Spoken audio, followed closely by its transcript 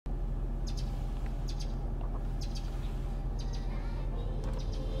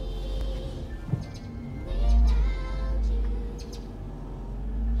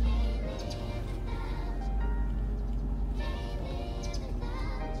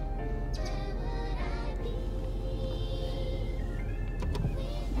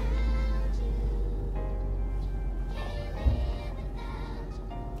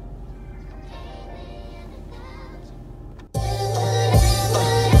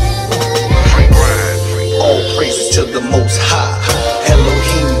praises to the Most High.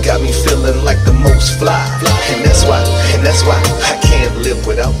 Elohim got me feeling like the most fly. And that's why I can't live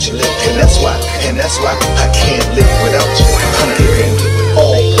without you. And that's why I can't live without you. I'm giving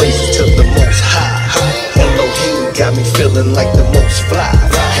all praises to the Most High. Elohim got me feeling like the most fly.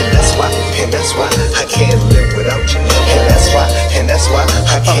 And that's why I can't live without you. And that's why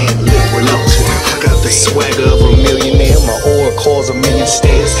I can't live without you. I got the swagger of a millionaire, my aura calls a million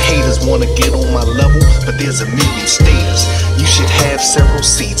stares. Haters wanna get on my level, but there's a million stairs. You should have several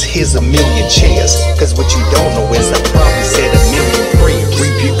seats, here's a million chairs. Cause what you don't know is I probably said a million prayers.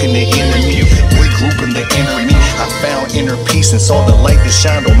 Rebuking the enemy, regrouping the enemy. I found inner peace and saw the light that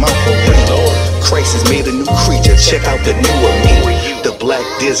shined on my parade. Christ has made a new creature, check out the newer me. The Black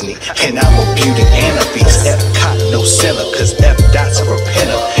Disney, and I'm a beauty and a beast. Epcot, no sinner, cause F dots a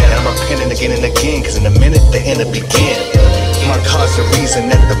repenter. And I'm repenting again and again, cause in a minute the end will begin. My God's the reason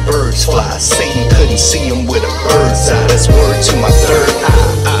that the birds fly. Satan couldn't see him with a bird's eye. That's word to my third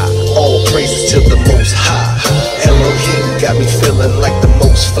eye. All praises to the Most High. Elohim got me feeling like the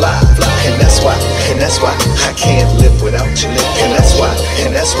most fly. And that's why I can't live without you. And that's why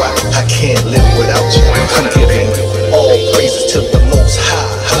I can't live without you. I'm giving all praises to the Most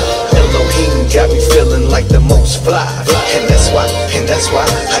High. Elohim got me feeling like the most fly. And that's why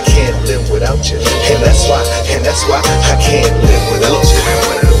I can't live without you. And that's why I can't live without you.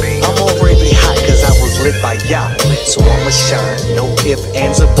 I'm already hot cause I was lit by Yah. So I'ma shine, no ifs,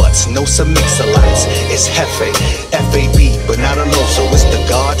 ands, or buts, no submix-a-lights. It's Hefe, F-A-B, but not a loso. It's the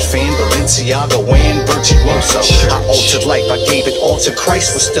God fan, Balenciaga, and Virtuoso. I altered life, I gave it all to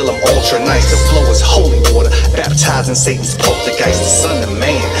Christ, but still I'm ultra nice. The flow is holy water, baptizing Satan's poltergeist. The son of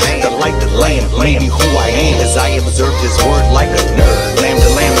man, the light, the lamb, made me who I am. As I observe this word like a nerd. Lambda,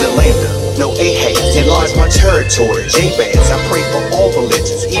 lambda, lambda. No A-hate, enlarge my territory. J-Bads, I pray for all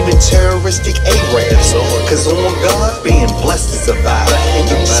religions, even terroristic Arabs. Cause on God, being blessed is a vibe. And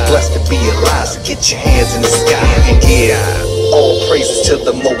you're just blessed to be alive. So get your hands in the sky and give all praises to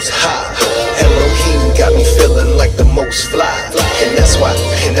the Most High. Elohim got me feeling like the most fly. And that's why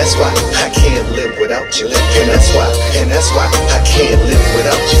I can't live without you. And that's why I can't live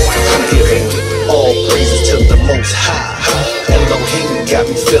without you. I'm giving all praises to the Most High. Elohim got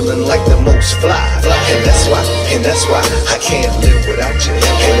me feeling like the most fly. And that's why I can't live without you.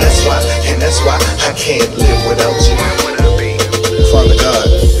 And that's why I can't live without you. Father God,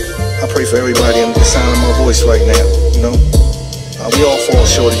 I pray for everybody under the sound of my voice right now. You know, we all fall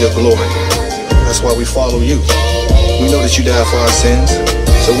short of your glory. That's why we follow you. We know that you died for our sins,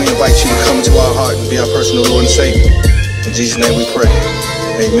 so we invite you to come into our heart and be our personal Lord and Savior. In Jesus' name we pray.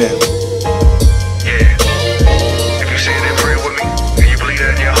 Amen.